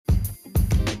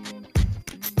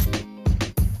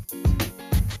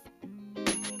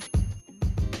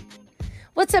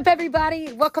What's up,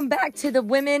 everybody? Welcome back to the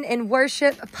Women in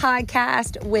Worship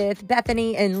podcast with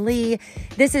Bethany and Lee.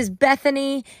 This is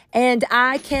Bethany, and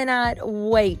I cannot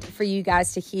wait for you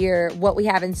guys to hear what we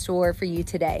have in store for you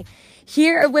today.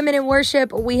 Here at Women in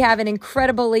Worship, we have an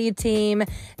incredible lead team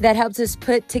that helps us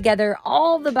put together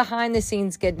all the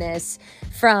behind-the-scenes goodness,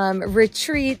 from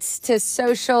retreats to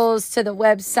socials to the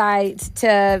website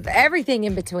to everything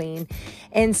in between.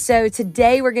 And so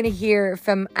today we're going to hear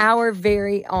from our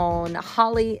very own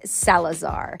Holly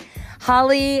Salazar.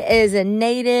 Holly is a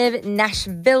native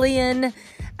Nashvilleian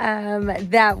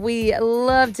that we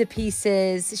love to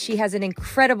pieces. She has an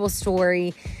incredible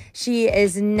story. She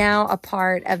is now a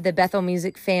part of the Bethel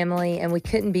Music family, and we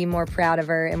couldn't be more proud of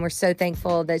her. And we're so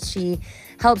thankful that she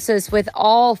helps us with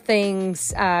all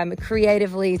things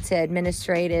creatively to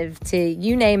administrative to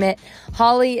you name it.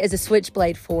 Holly is a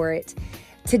switchblade for it.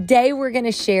 Today, we're going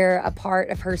to share a part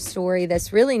of her story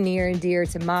that's really near and dear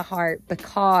to my heart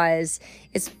because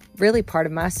it's really part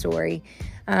of my story.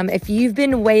 If you've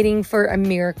been waiting for a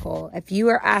miracle, if you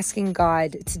are asking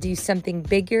God to do something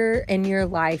bigger in your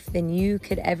life than you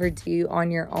could ever do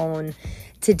on your own,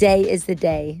 today is the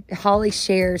day. Holly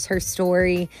shares her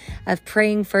story of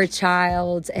praying for a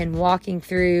child and walking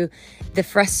through the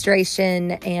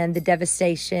frustration and the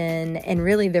devastation and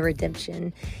really the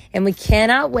redemption. And we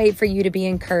cannot wait for you to be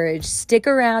encouraged. Stick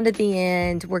around at the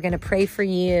end. We're going to pray for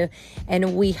you,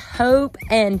 and we hope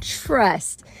and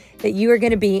trust that you are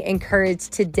going to be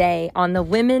encouraged today on the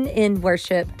Women in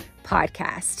Worship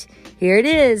podcast. Here it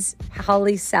is,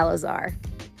 Holly Salazar.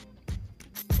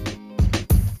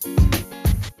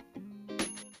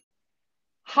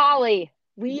 Holly,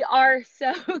 we are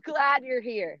so glad you're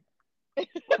here.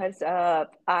 What's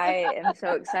up? I am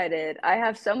so excited. I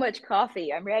have so much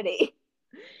coffee. I'm ready.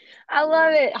 I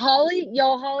love it.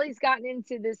 Holly's gotten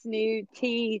into this new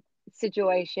tea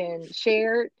situation.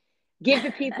 Give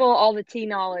the people all the tea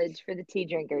knowledge for the tea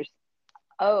drinkers.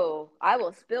 Oh, I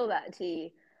will spill that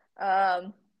tea.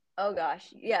 Oh gosh.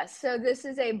 Yes. So this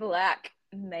is a black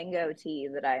mango tea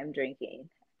that I am drinking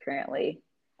currently.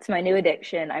 It's my new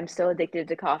addiction. I'm still addicted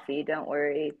to coffee. Don't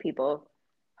worry, people.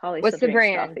 Holly What's still the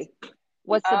drinks brand? coffee.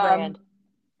 What's the brand?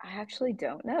 I actually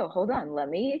don't know. Hold on. Let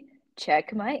me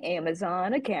check my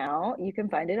Amazon account. You can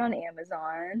find it on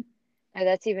Amazon. Oh,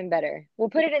 that's even better. We'll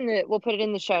put it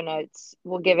in the show notes.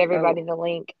 We'll give everybody the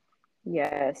link.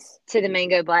 Yes. To the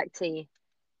mango black tea.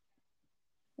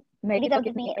 Maybe they'll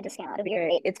give me a discount. It'll be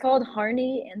great. It's called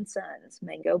Harney and Sons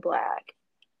Mango Black.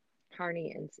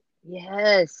 Harney and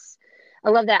yes. I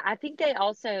love that. I think they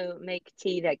also make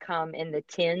tea that come in the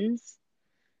tins.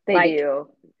 They do.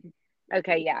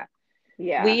 Okay, yeah.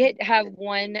 Yeah. We have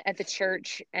one at the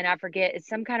church, and I forget, it's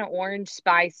some kind of orange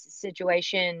spice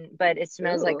situation, but it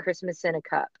smells like Christmas in a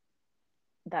cup.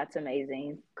 That's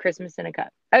amazing. Christmas in a cup.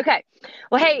 Okay.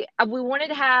 Well, hey, we wanted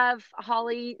to have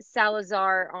Holly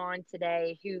Salazar on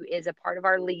today, who is a part of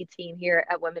our lead team here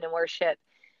at Women in Worship.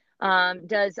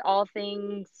 Does all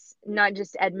things, not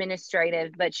just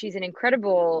administrative, but she's an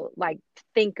incredible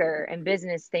thinker and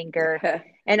business thinker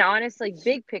and honestly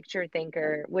big picture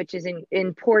thinker, which is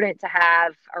important to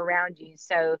have around you.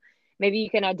 So maybe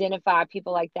you can identify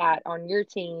people like that on your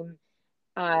team.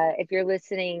 If you're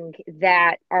listening,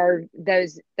 that are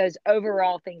those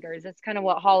overall thinkers. That's kind of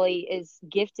what Holly is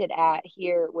gifted at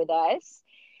here with us.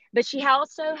 But she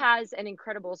also has an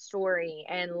incredible story,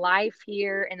 and life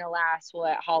here in the last,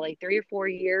 Holly, 3 or 4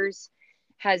 years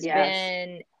has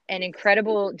been an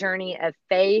incredible journey of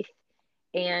faith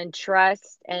and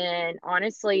trust, and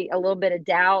honestly, a little bit of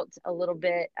doubt, a little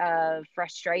bit of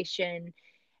frustration.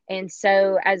 And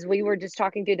so as we were just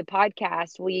talking through the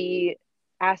podcast, we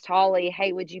asked Holly,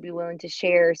 hey, would you be willing to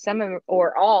share some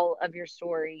or all of your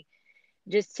story,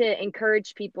 just to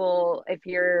encourage people if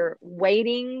you're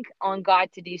waiting on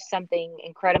God to do something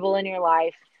incredible in your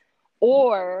life,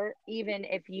 or even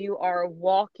if you are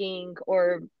walking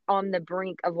or on the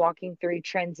brink of walking through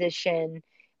transition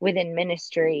within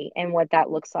ministry and what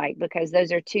that looks like, because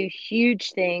those are two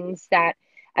huge things that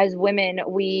as women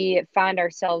we find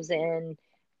ourselves in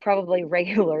probably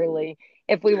regularly,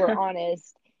 if we were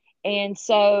honest. And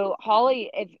so,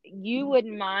 Holly, if you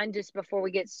wouldn't mind, just before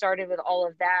we get started with all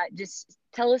of that, just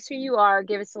tell us who you are,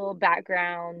 give us a little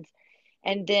background,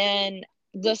 and then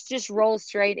let's just roll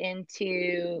straight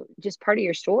into just part of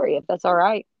your story, if that's all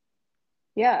right.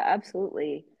 Yeah,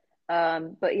 absolutely.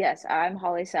 But yes, I'm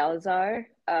Holly Salazar.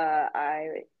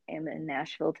 I am in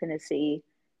Nashville, Tennessee.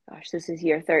 Gosh, this is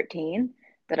year 13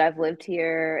 that I've lived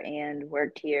here and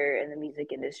worked here in the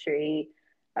music industry.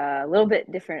 A little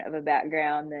bit different of a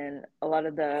background than a lot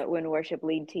of the Women Worship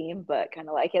lead team, but kind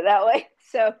of like it that way.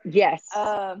 So yes,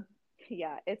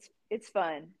 yeah, it's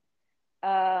fun.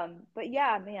 But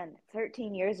yeah, man,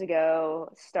 13 years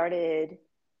ago, started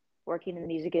working in the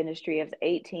music industry. I was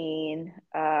 18,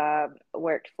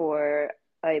 worked for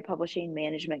a publishing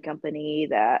management company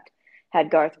that had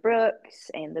Garth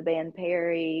Brooks and the band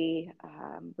Perry.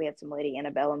 We had some Lady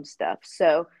Antebellum stuff.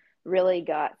 So really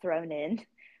got thrown in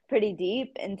pretty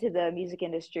deep into the music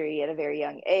industry at a very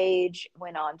young age.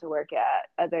 Went on to work at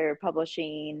other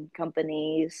publishing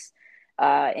companies.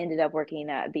 Ended up working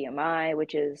at BMI,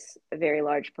 which is a very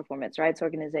large performance rights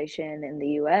organization in the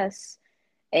US,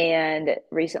 and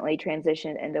recently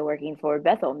transitioned into working for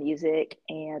Bethel Music.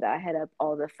 And I head up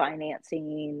all the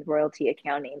financing, royalty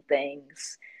accounting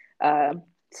things.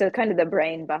 So kind of the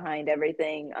brain behind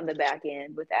everything on the back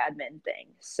end with admin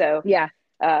things. So Yeah.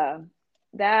 uh,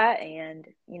 that, and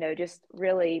just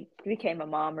really became a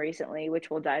mom recently, which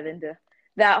we'll dive into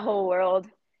that whole world.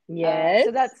 So Yes.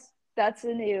 that's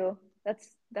the new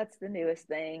that's the newest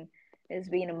thing, is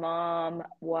being a mom,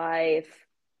 wife,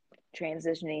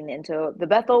 transitioning into the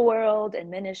Bethel world and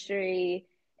ministry,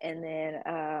 and then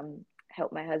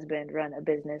help my husband run a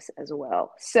business as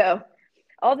well. So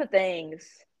all the things.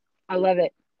 I love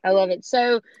it. I love it.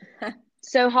 So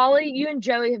Holly, you and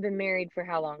Joey have been married for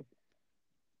how long?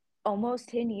 Almost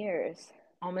 10 years.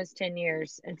 Almost 10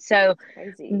 years. And so It's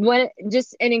crazy. what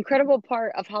just an incredible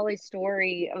part of Holly's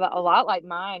story, a lot like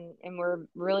mine, and we're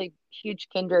really huge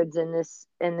kindreds in this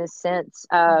sense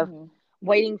of Mm-hmm.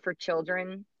 waiting for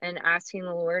children and asking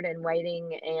the Lord and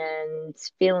waiting and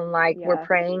feeling like we're Yeah.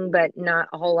 praying but not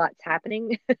a whole lot's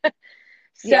happening.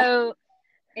 Yeah. So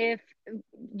if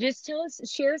just tell us,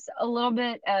 share us a little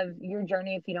bit of your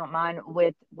journey, if you don't mind,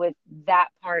 with that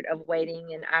part of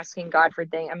waiting and asking God for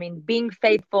things. I mean, being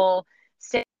faithful,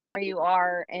 staying where you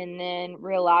are, and then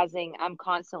realizing I'm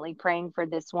constantly praying for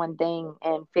this one thing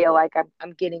and feel like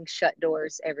I'm getting shut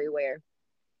doors everywhere.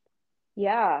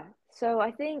 Yeah. So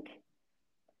I think,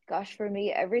 gosh, for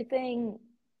me, everything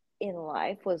in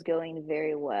life was going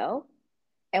very well.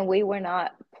 And we were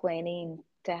not planning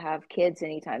to have kids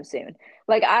anytime soon.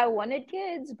 Like, I wanted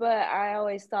kids, but I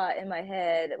always thought in my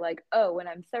head, like, oh, when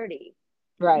I'm 30,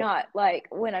 Right. not like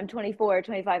when I'm 24 or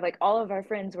 25. Like, all of our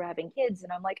friends were having kids,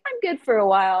 and I'm like, I'm good for a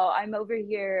while. I'm over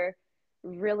here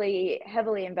really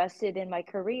heavily invested in my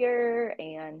career,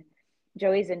 and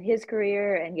Joey's in his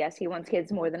career, and yes, he wants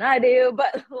kids more than I do,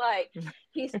 but like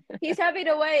he's happy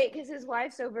to wait because his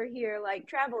wife's over here like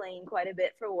traveling quite a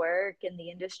bit for work and the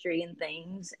industry and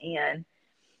things. And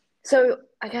so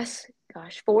I guess,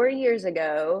 gosh, 4 years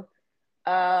ago,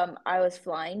 I was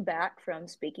flying back from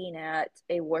speaking at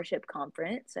a worship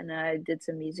conference, and I did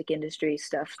some music industry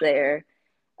stuff there.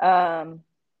 Um,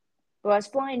 but I was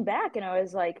flying back, and I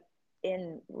was like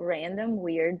in random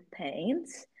weird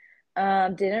pains.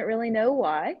 Didn't really know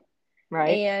why,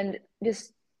 Right. and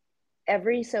just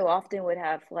every so often would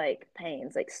have like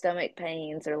pains, like stomach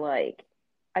pains, or like,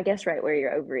 I guess, right where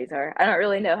your ovaries are. I don't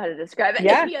really know how to describe it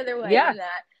Yeah. any other way Yeah. than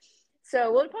that.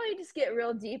 So we'll probably just get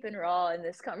real deep and raw in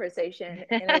this conversation,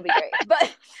 and it'll be great.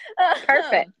 But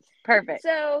Perfect. Perfect.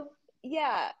 so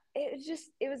yeah,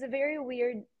 it was a very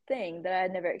weird thing that I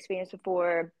had never experienced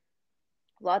before.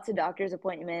 Lots of doctor's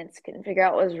appointments, couldn't figure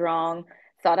out what was wrong.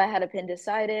 Thought I had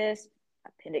appendicitis.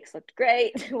 Appendix looked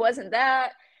great. It wasn't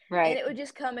that. And Right. it would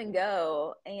just come and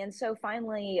go. And so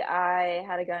finally, I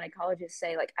had a gynecologist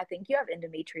say, like, I think you have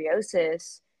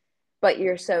endometriosis, but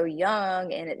you're so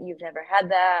young and you've never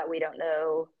had that. We don't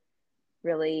know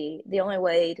really. The only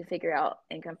way to figure out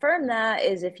and confirm that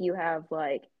is if you have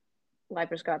like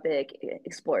laparoscopic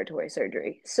exploratory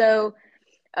surgery. So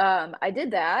I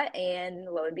did that, and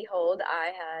lo and behold,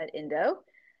 I had endo,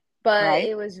 but Right.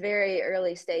 it was very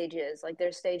early stages. Like,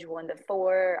 there's stage 1 to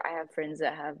 4. I have friends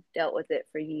that have dealt with it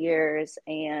for years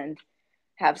and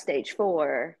have stage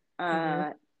 4.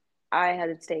 Mm-hmm. I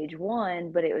had stage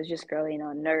 1, but it was just growing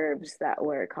on nerves that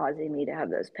were causing me to have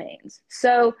those pains.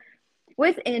 So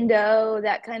with endo,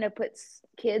 that kind of puts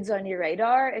kids on your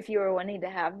radar if you were wanting to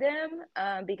have them,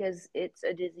 because it's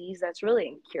a disease that's really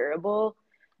incurable,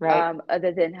 Right.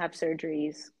 other than have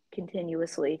surgeries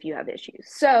continuously if you have issues.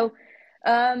 So,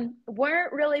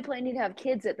 weren't really planning to have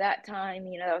kids at that time.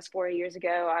 That was 4 years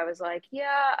ago. I was like,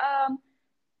 yeah,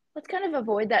 let's kind of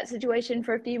avoid that situation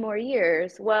for a few more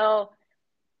years. Well,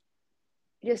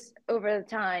 just over the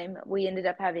time, we ended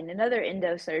up having another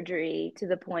endo surgery to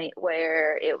the point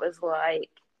where it was like,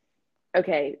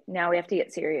 okay, now we have to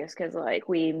get serious because like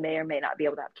we may or may not be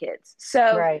able to have kids.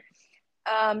 So, Right.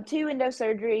 two endo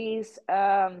surgeries,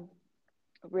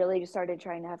 really just started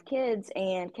trying to have kids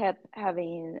and kept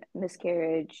having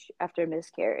miscarriage after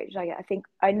miscarriage. I think,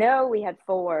 I know we had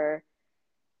 4,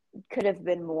 could have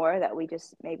been more that we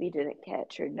just maybe didn't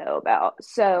catch or know about.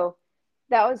 So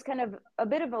that was kind of a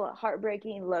bit of a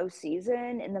heartbreaking low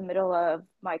season. In the middle of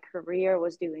my career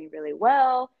was doing really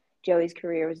well. Joey's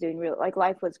career was doing real like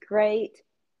life was great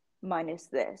minus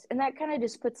this. And that kind of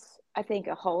just puts, I think,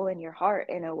 a hole in your heart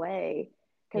in a way,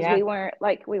 because Yeah. we weren't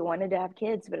like, we wanted to have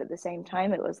kids, but at the same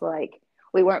time it was like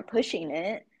we weren't pushing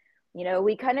it.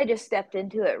 We kind of just stepped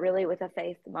into it really with a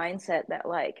faith mindset that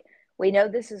like we know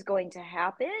this is going to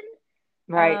happen.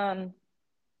 Right. um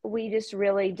we just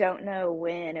really don't know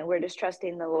when, and we're just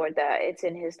trusting the Lord that it's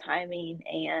in his timing.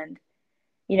 And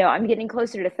I'm getting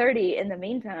closer to 30 in the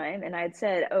meantime, and I'd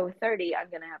said, oh, 30, I'm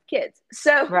going to have kids.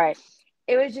 So Right.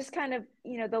 it was just kind of,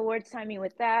 the Lord's timing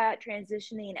with that,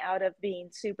 transitioning out of being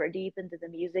super deep into the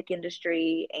music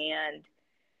industry and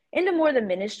into more the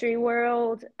ministry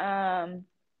world.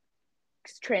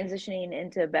 Transitioning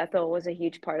into Bethel was a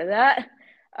huge part of that.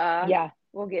 Uh, Yeah.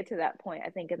 we'll get to that point, I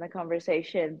think, in the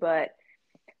conversation. But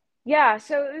yeah,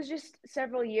 so it was just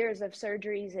several years of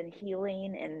surgeries and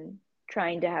healing and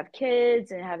trying to have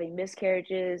kids and having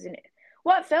miscarriages, and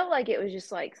what felt like it was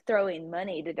just like throwing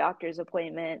money to doctor's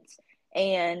appointments,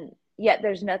 and yet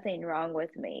there's nothing wrong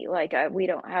with me. Like we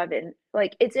don't have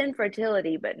like it's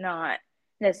infertility, but not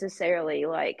necessarily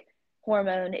like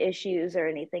hormone issues or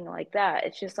anything like that.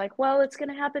 It's just like, well, it's going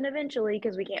to happen eventually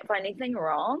because we can't find anything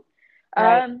wrong.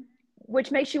 Right. Which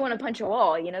makes you want to punch a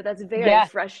wall. That's very Yeah.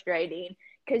 frustrating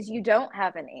because you don't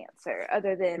have an answer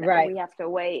other than Right. we have to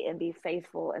wait and be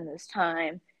faithful in this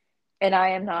time. And I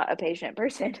am not a patient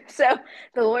person. So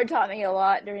the Lord taught me a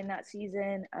lot during that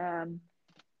season.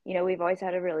 We've always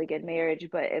had a really good marriage,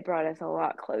 but it brought us a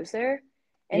lot closer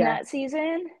in Yeah. that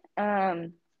season.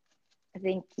 I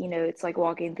think, it's like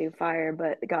walking through fire,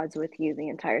 but God's with you the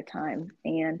entire time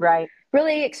and Right.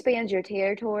 really expands your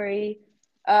territory.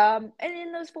 And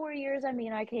in those 4 years, I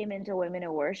mean, I came into Women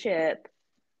in Worship,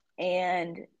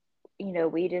 and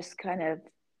we just kind of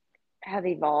have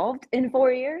evolved in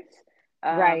 4 years.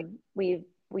 Right. We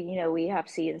have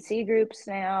CNC groups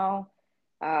now.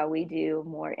 We do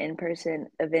more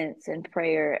in-person events and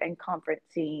prayer and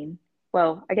conferencing.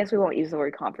 Well, I guess we won't use the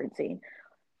word conferencing.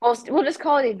 We'll just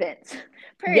call it events,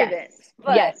 prayer Yes. events.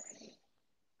 But Yes.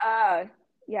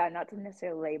 yeah, not to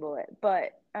necessarily label it,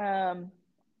 but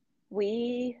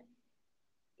we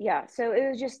yeah, so it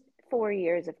was just 4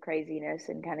 years of craziness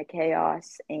and kind of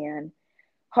chaos and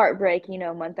heartbreak,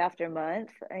 month after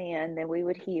month. And then we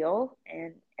would heal,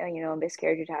 and, a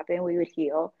miscarriage would happen, we would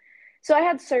heal. So I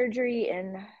had surgery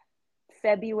in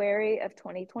February of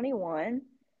 2021,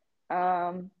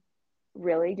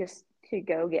 really just to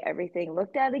go get everything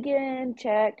looked at again,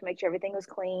 checked, make sure everything was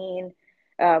clean.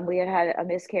 We had a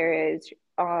miscarriage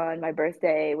on my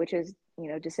birthday, which is,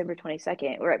 December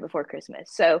 22nd, right before Christmas.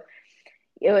 So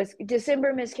it was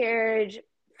December miscarriage,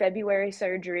 February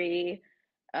surgery,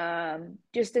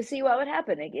 just to see what would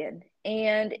happen again.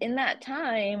 And in that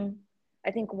time, I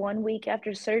think 1 week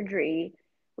after surgery,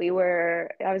 I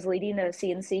was leading a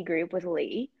CNC group with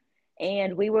Lee,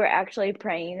 and we were actually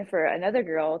praying for another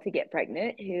girl to get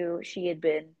pregnant who she had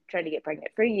been trying to get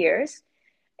pregnant for years.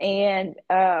 And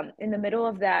in the middle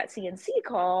of that CNC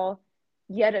call,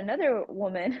 yet another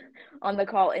woman on the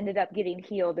call ended up getting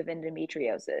healed of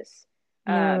endometriosis.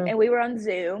 Mm, And we were on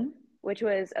Zoom, which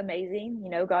was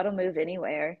amazing. God will move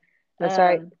anywhere. that's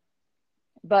right. Um,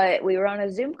 but we were on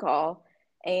a Zoom call,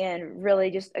 and really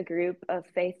just a group of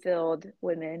faith filled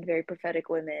women, very prophetic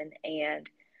women. And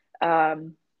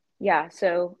yeah,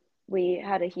 so we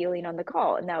had a healing on the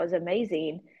call, and that was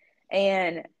amazing.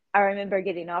 And I remember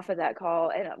getting off of that call,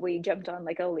 and we jumped on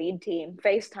like a lead team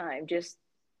FaceTime, just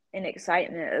in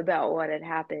excitement about what had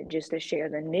happened, just to share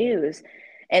the news.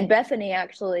 And Bethany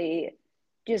actually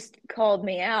just called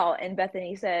me out, and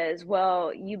Bethany says,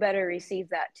 well, you better receive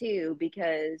that too,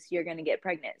 because you're going to get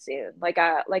pregnant soon. Like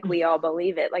we all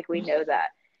believe it, like we know that.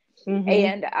 Mm-hmm.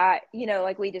 And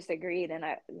like we just agreed, and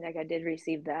I did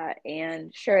receive that.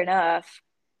 And sure enough,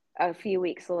 a few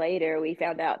weeks later we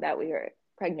found out that we were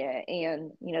pregnant.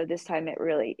 And this time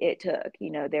it took,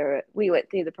 we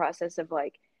went through the process of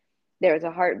like there was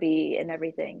a heartbeat and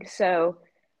everything. So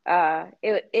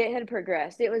it had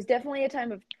progressed. It was definitely a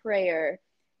time of prayer.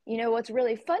 What's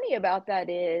really funny about that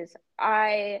is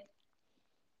I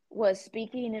was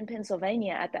speaking in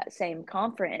Pennsylvania at that same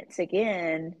conference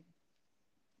again.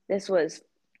 This was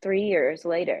 3 years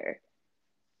later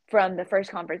from the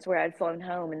first conference where I'd flown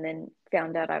home and then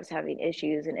found out I was having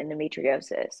issues and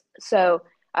endometriosis. So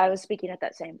I was speaking at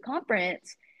that same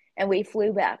conference, and we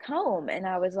flew back home, and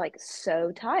I was like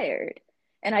so tired,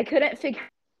 and I couldn't figure.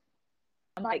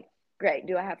 I'm like, great,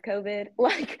 do I have COVID?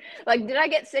 Like did I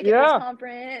get sick at this Yeah.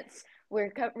 conference?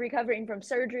 We're recovering from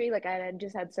surgery. Like I had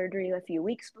just had surgery a few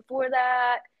weeks before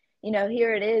that.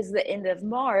 here it is, the end of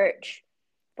March,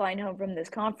 flying home from this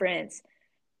conference.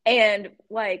 And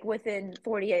like within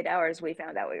 48 hours, we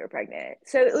found out we were pregnant.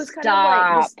 So it was kind of like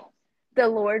Stop. just the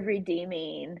Lord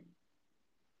redeeming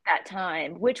that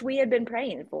time, which we had been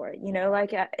praying for,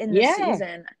 like in this Yeah.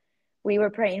 season, we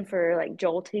were praying for like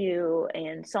Joel 2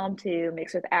 and Psalm 2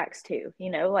 mixed with Acts 2,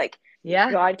 like Yeah.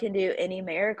 God can do any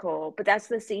miracle, but that's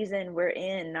the season we're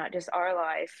in, not just our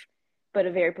life, but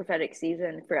a very prophetic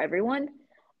season for everyone.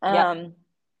 Yep.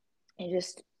 And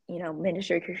just,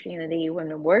 ministry Christianity,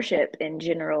 women worship in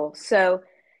general. So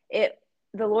it,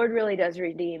 the Lord really does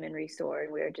redeem and restore,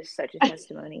 and we are just such a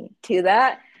testimony to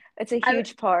that. It's a I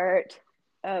huge part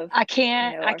of, I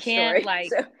can't our story.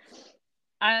 like So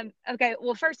okay,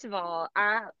 well first of all,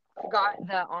 I got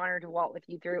the honor to walk with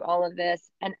you through all of this,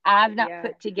 and I've not yeah,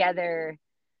 put together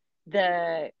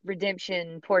the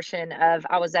redemption portion of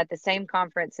I was at the same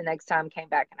conference the next time, came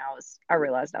back, and I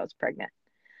realized I was pregnant.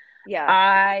 yeah.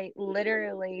 I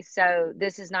literally, so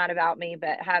this is not about me,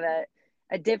 but have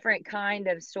a different kind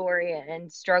of story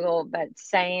and struggle, but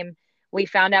same. We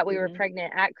found out we were Mm-hmm.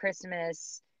 pregnant at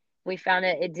Christmas. We found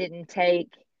out it didn't take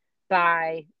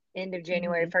by end of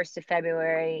January, Mm-hmm. 1st of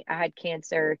February. I had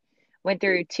cancer, went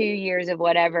through 2 years of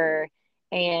whatever,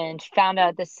 and found out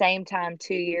at the same time,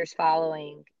 2 years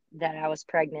following, that I was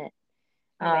pregnant.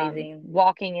 Amazing.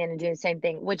 Walking in and doing the same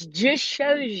thing, which just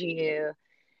shows you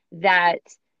that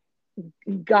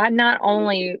God not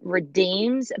only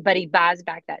redeems, but he buys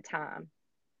back that time.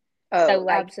 So Oh,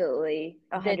 like absolutely.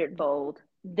 A the hundredfold.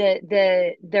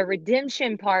 the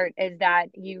redemption part is that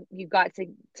you got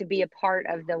to be a part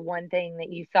of the one thing that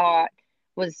you thought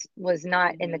was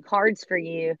not in the Mm-hmm. cards for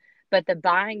you, but the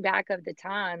buying back of the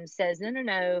time says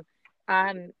no,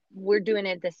 we're doing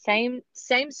it the same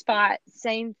spot,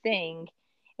 same thing.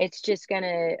 We're just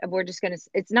gonna,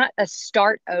 it's not a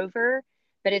start over,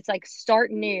 but it's like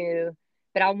start new,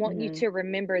 but I want you Mm-hmm. to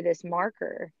remember this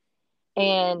marker.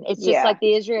 And it's just like Yeah.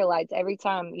 the Israelites every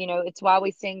time, it's why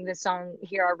we sing the song,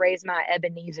 Here I Raise my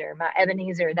Ebenezer,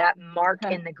 that mark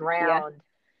in the Yeah. ground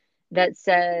that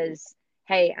says,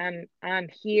 hey, I'm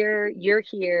here, you're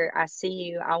here, I see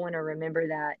you, I want to remember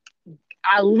that.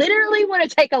 I literally want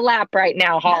to take a lap right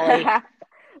now, Holly.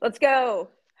 Let's go.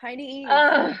 Heidi Eve.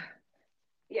 uh,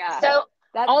 Yeah. so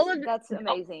That's all of that's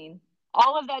amazing.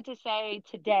 all of that to say,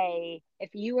 today,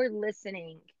 if you are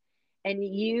listening and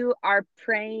you are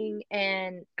praying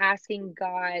and asking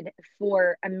God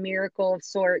for a miracle of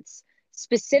sorts,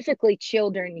 specifically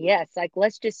children, yes, like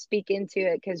let's just speak into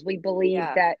it, because we believe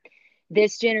Yeah. that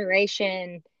this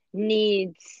generation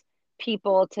needs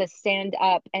people to stand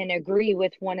up and agree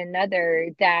with one another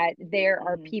that there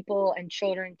are Mm-hmm. people and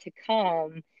children to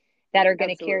come that are going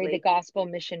to carry the Absolutely. gospel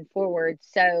mission forward.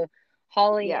 So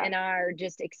Holly Yeah. and I are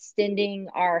just extending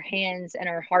our hands and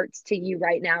our hearts to you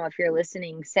right now, if you're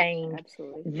listening, saying,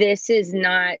 Absolutely. this is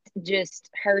not just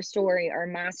her story or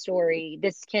my story.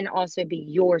 This can also be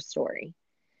your story.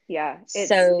 Yeah. It's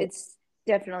So, it's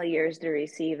definitely yours to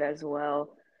receive as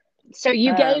well. so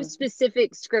you gave Um,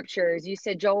 specific scriptures. You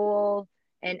said Joel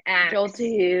and Joel Acts.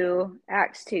 2,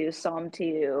 Acts 2, Psalm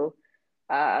 2,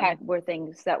 Okay. were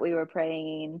things that we were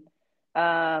praying.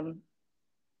 Um,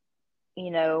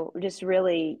 just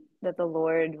really that the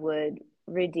Lord would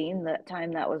redeem the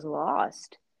time that was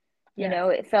lost. Yeah.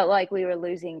 It felt like we were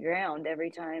losing ground every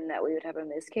time that we would have a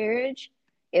miscarriage.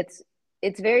 It's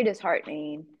it's very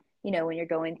disheartening, when you're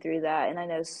going through that. And I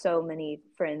know so many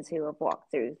friends who have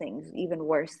walked through things even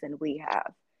worse than we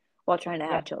have while trying to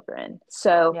Yeah. have children.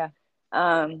 So, Yeah.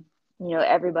 um,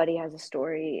 everybody has a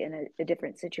story in a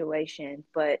different situation,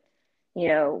 but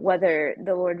whether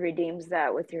the Lord redeems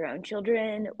that with your own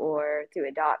children or through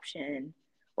adoption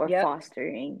or Yep.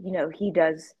 fostering, he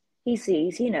does, he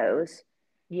sees, he knows,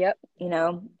 Yep.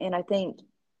 and I think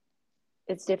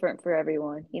it's different for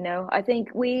everyone. I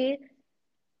think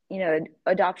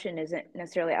adoption isn't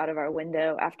necessarily out of our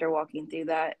window after walking through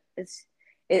that.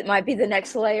 It might be the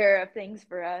next layer of things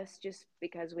for us just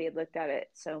because we had looked at it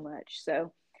so much.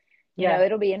 So, Yeah.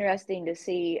 it'll be interesting to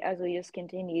see as we just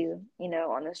continue,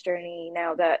 on this journey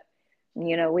now that,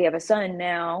 we have a son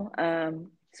now.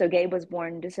 So Gabe was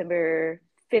born December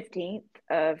 15th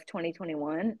of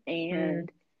 2021, Mm.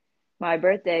 and my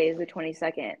birthday is the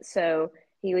 22nd. So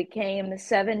he came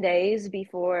 7 days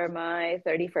before my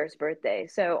 31st birthday.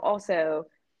 So also,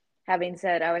 having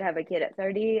said I would have a kid at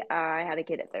 30, I had a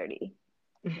kid at 30.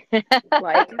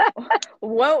 Like,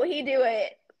 won't he do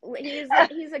it?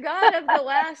 He's a god of the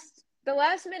last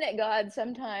minute god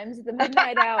sometimes, the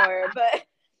midnight hour,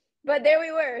 but there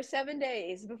we were 7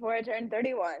 days before I turned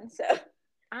 31. So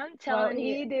I'm won't telling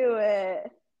you, he do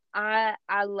it? I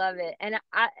I love it. And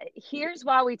here's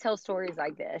why we tell stories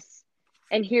like this.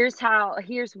 And here's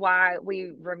why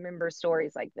we remember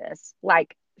stories like this,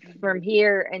 like from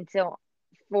here until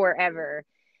forever.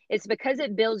 It's because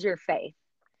it builds your faith.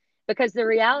 Because the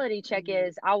reality check Mhm.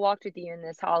 is, I walked with you in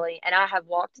this, Holly, and I have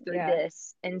walked through Yeah.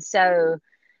 this. And so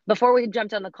before we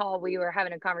jumped on the call, we were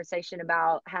having a conversation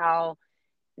about how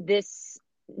this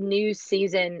new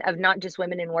season of not just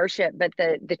women in worship, but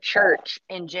the church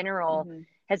in general Hmm.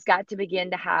 has got to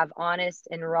begin to have honest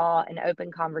and raw and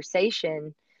open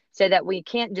conversation so that we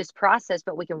can't just process,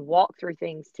 but we can walk through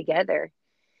things together.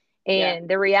 Yeah. And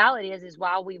the reality is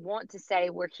while we want to say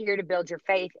we're here to build your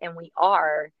faith, and we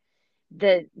are,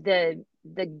 the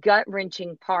gut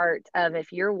wrenching part of,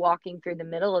 if you're walking through the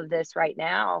middle of this right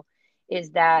now,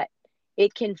 is that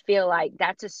it can feel like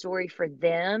that's a story for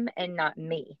them and not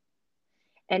me.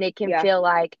 And it can Yeah. feel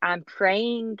like I'm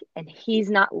praying and he's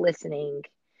not listening,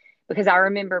 because I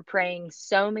remember praying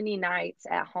so many nights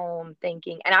at home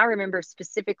thinking, and I remember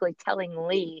specifically telling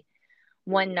Lee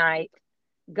one night,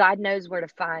 God knows where to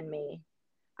find me.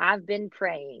 I've been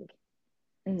praying.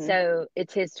 Hmm. So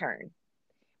it's his turn,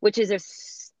 which is a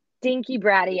stinky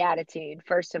bratty attitude,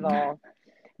 first of all.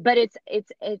 But it's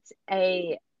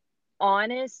a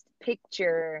honest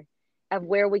picture of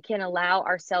where we can allow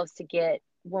ourselves to get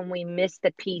when we miss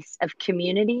the piece of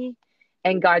community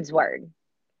and God's word.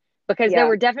 Because there Yeah.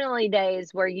 were definitely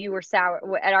days where you were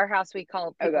sour. At our house, we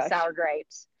call Oh people gosh. sour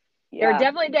grapes. There were Yeah.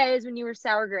 definitely days when you were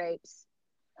sour grapes.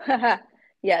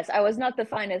 Yes, I was not the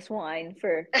finest wine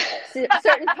for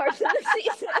certain parts of the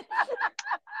season.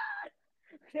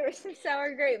 There was some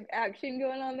sour grape action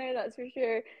going on there, that's for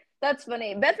sure. That's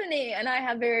funny. Bethany and I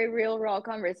have very real, raw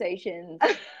conversations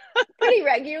pretty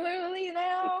regularly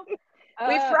now.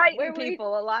 We frighten Where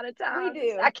people a lot of we times.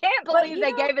 do, I can't but believe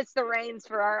they gave us the reins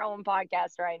for our own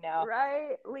podcast right now.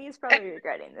 right? Lee's probably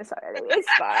regretting this already. It's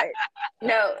fine.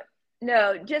 No,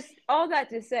 no, just all that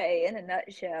to say, in a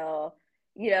nutshell,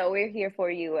 we're here for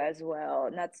you as well,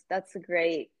 and that's the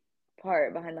great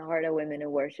part behind the heart of women in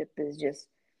worship is just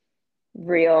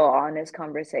real, honest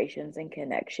conversations and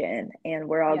connection, and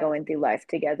we're all Yeah. going through life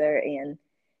together, and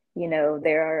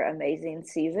there are amazing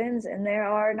seasons and there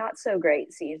are not so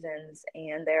great seasons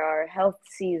and there are health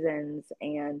seasons,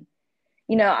 and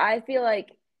I feel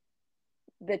like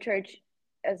the church,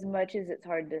 as much as it's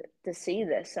hard to see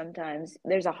this sometimes,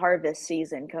 there's a harvest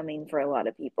season coming for a lot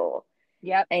of people.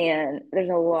 Yep. And there's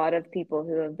a lot of people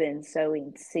who have been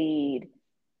sowing seed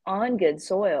on good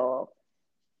soil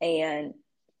and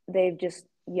they've just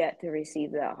yet to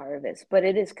receive that harvest. But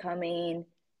it is coming.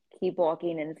 Keep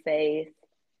walking in faith.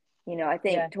 I Yeah.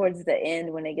 think towards the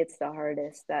end, when it gets the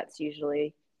hardest, that's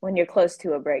usually when you're close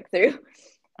to a breakthrough.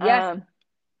 Yeah. Um,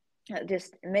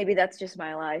 just maybe that's just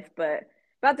my life, but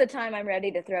about the time I'm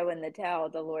ready to throw in the towel,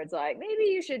 the Lord's like, maybe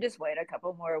you should just wait a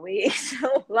couple more weeks.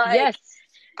 So, like, Yes.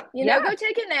 Yeah. go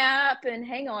take a nap and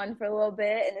hang on for a little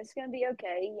bit, and it's gonna be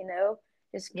okay.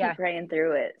 Just Yeah. keep praying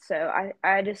through it. So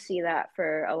I just see that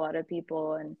for a lot of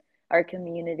people in our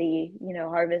community.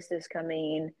 Harvest is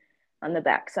coming on the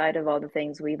backside of all the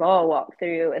things we've all walked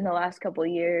through in the last couple of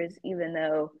years, even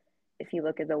though if you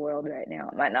look at the world right now,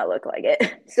 it might not look like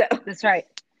it. So That's right.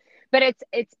 But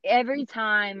it's every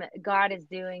time God is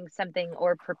doing something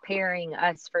or preparing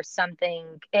us for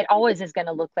something, it always is going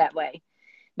to look that way,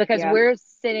 because yeah, we're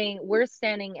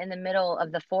standing in the middle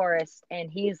of the forest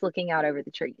and he's looking out over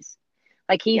the trees.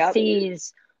 Like he yep,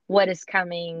 sees what is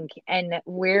coming, and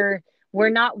we're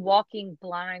not walking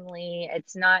blindly.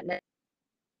 It's not,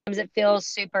 sometimes it feels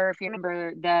super, if you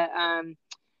remember the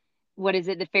what is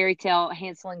it, the fairy tale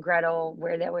Hansel and Gretel,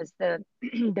 where there was the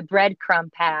the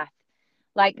breadcrumb path.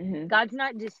 Like, mm-hmm. God's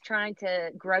not just trying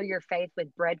to grow your faith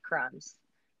with breadcrumbs.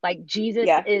 Like, Jesus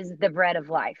Yeah, is the bread of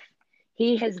life.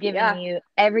 He has given yeah, you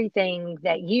everything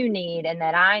that you need and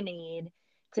that I need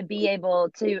to be able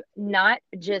to not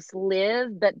just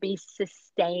live, but be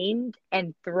sustained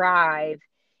and thrive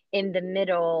in the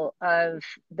middle of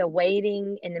the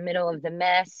waiting, in the middle of the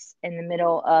mess, in the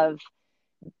middle of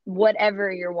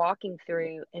whatever you're walking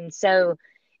through. And so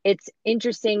it's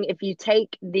interesting if you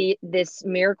take this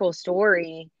miracle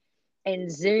story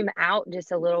and zoom out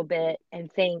just a little bit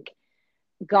and think,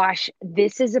 gosh,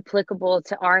 this is applicable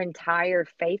to our entire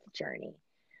faith journey.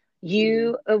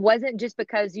 mm-hmm. It wasn't just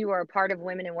because you were a part of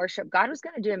women in worship. God was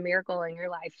going to do a miracle in your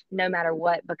life no matter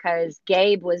what, because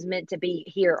Gabe was meant to be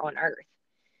here on earth.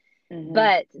 Mm-hmm.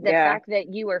 But the Yeah, fact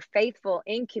that you were faithful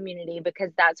in community,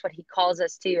 because that's what he calls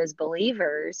us to as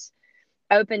believers,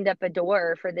 opened up a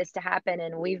door for this to happen.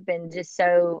 And we've been just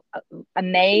so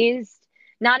amazed,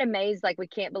 not amazed like we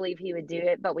can't believe he would do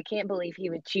it, but we can't believe he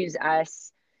would choose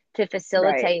us to Right.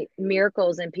 facilitate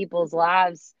miracles in people's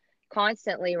lives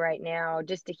constantly right now,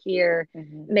 just to hear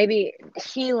Hmm. maybe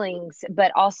healings,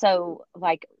 but also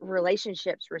like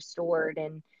relationships restored,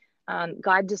 and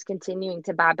God just continuing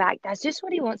to buy back. That's just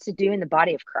what he wants to do in the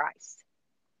body of Christ.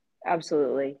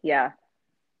 Absolutely. Yeah.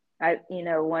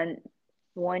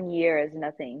 One year is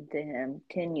nothing to him.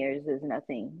 10 years is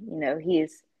nothing.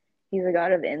 He's a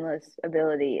God of endless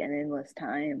ability and endless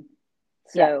time.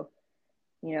 Yeah.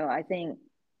 So, I think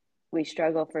we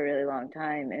struggle for a really long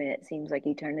time and it seems like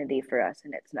eternity for us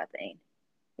and it's nothing.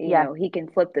 Yeah. He can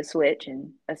flip the switch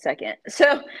in a second.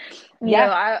 So,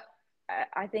 Yeah.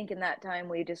 I think in that time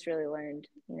we just really learned,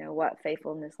 what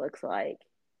faithfulness looks like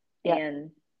Yeah.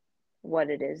 and what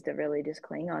it is to really just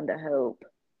cling on to hope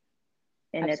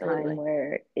in a time Absolutely.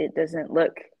 where it doesn't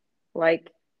look like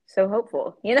so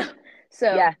hopeful.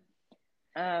 So, Yeah.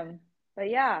 but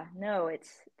yeah, no,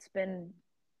 it's been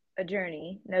a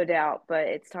journey, no doubt, but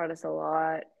it's taught us a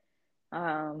lot.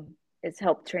 It's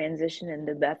helped transition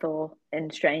into Bethel in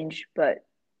strange but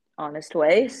honest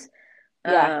ways.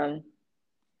 Yeah. Um,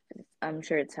 I'm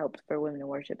sure it's helped for women in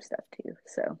worship stuff too.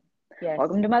 So, Yes.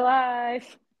 welcome to my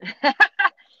life.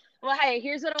 Well, hey,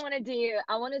 here's what I want to do.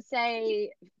 I want to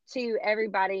say to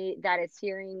everybody that is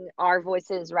hearing our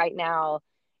voices right now,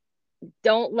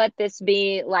 don't let this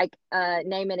be like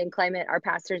name it and claim it. Our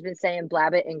pastor's been saying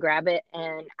blab it and grab it,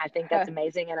 and I think that's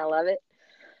amazing and I love it.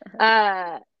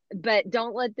 But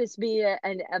don't let this be a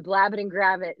blab it and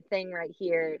grab it thing right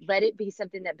here. Let it be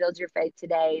something that builds your faith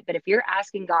today. But if you're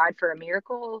asking God for a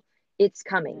miracle, it's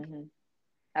coming. Mm-hmm. And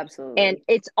Absolutely.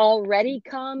 it's already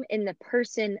come in the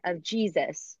person of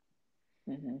Jesus.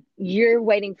 Mm-hmm. You're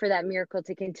waiting for that miracle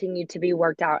to continue to be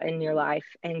worked out in your life,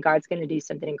 and God's going to do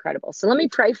something incredible. So let me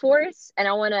pray for us, and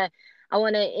I want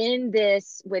to end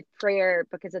this with prayer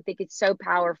because I think it's so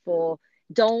powerful.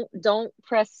 Don't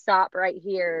press stop right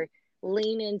here.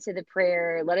 Lean into the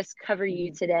prayer. Let us cover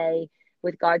you Mm-hmm. today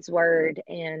with God's word,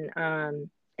 and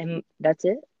that's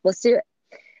it. Let's do it.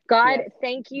 God, Yes.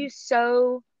 thank you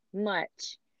so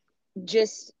much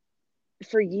just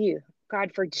for you,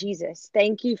 God, for Jesus.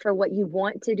 Thank you for what you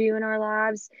want to do in our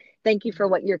lives. Thank you for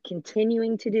what you're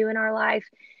continuing to do in our life.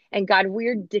 And God,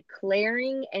 we're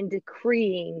declaring and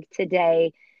decreeing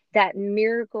today that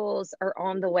miracles are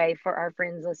on the way for our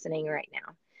friends listening right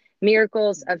now.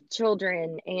 Miracles of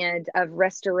children and of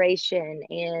restoration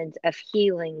and of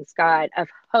healings, God, of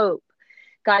hope.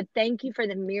 God, thank you for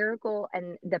the miracle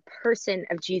and the person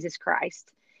of Jesus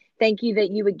Christ. Thank you that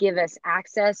you would give us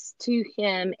access to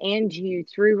him and you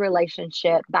through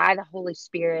relationship by the Holy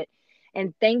Spirit.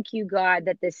 And thank you, God,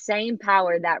 that the same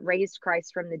power that raised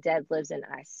Christ from the dead lives in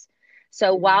us.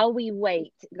 So Mm-hmm. while we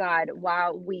wait, God,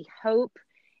 while we hope,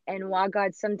 and while,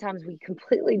 God, sometimes we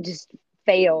completely just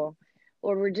fail,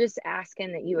 Lord, we're just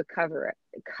asking that you would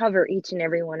cover each and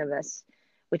every one of us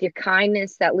with your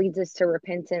kindness that leads us to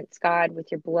repentance, God,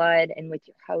 with your blood and with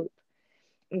your hope.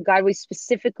 And God, we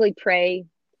specifically pray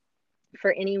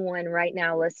for anyone right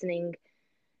now listening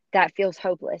that feels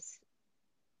hopeless.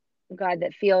 God,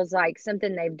 that feels like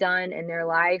something they've done in their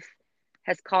life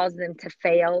has caused them to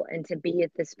fail and to be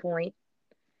at this point.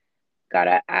 God,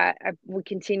 I we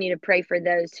continue to pray for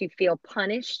those who feel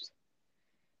punished,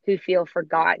 who feel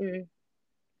forgotten,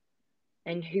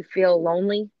 and who feel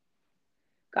lonely.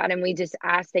 God, and we just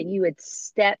ask that you would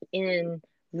step in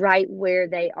right where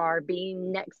they are,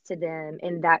 being next to them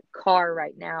in that car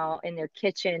right now, in their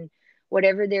kitchen,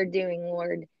 whatever they're doing,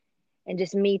 Lord, and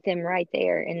just meet them right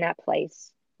there in that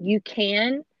place. You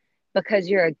can, because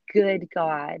you're a good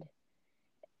God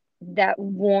that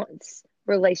wants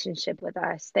relationship with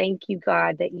us. Thank you,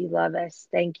 God, that you love us.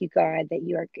 Thank you, God, that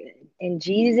you are good. In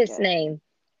Jesus' Yes. name,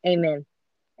 amen.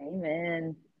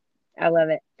 Amen. I love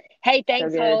it. Hey, So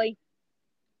thanks, good. Holly.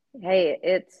 Hey,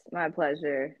 it's my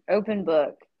pleasure. Open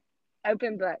book.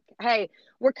 Open book. Hey,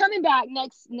 we're coming back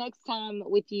next time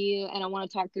with you, and I want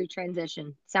to talk through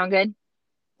transition. Sound good?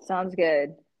 Sounds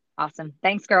good. Awesome.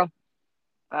 Thanks, girl.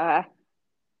 Bye.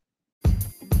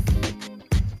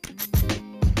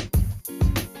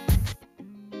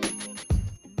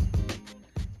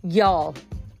 Y'all,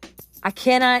 I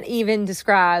cannot even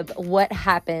describe what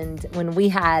happened when we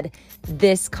had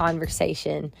this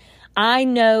conversation. I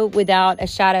know without a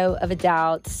shadow of a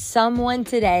doubt, someone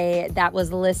today that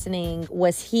was listening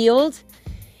was healed,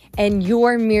 and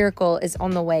your miracle is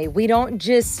on the way. We don't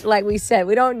just, like we said,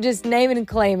 we don't just name it and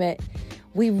claim it.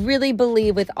 We really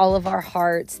believe with all of our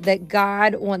hearts that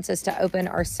God wants us to open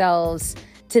ourselves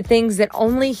to things that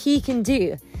only He can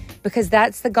do. because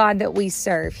that's the God that we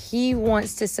serve. He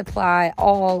wants to supply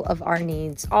all of our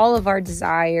needs, all of our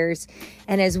desires.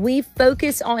 And as we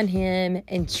focus on Him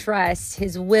and trust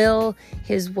His will,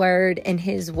 His word, and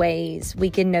His ways, we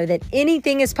can know that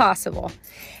anything is possible.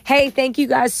 Hey, thank you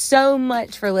guys so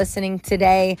much for listening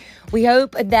today. We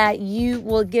hope that you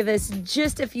will give us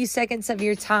just a few seconds of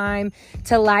your time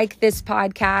to like this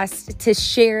podcast, to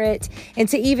share it, and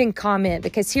to even comment,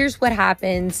 because here's what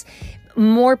happens.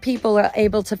 More people are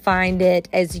able to find it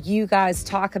as you guys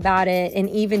talk about it, and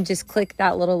even just click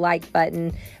that little like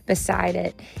button beside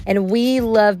it. And we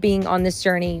love being on this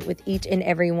journey with each and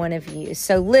every one of you.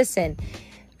 So listen,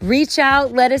 reach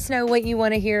out. Let us know what you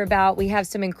want to hear about. We have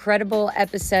some incredible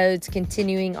episodes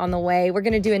continuing on the way. We're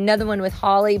going to do another one with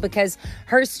Holly, because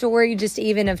her story, just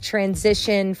even of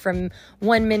transition from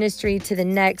one ministry to the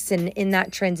next and in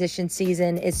that transition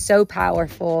season, is so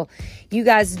powerful. You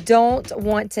guys don't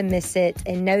want to miss it.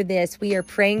 And know this, we are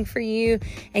praying for you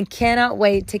and cannot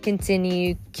wait to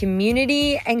continue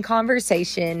community and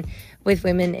conversation with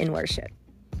Women in Worship.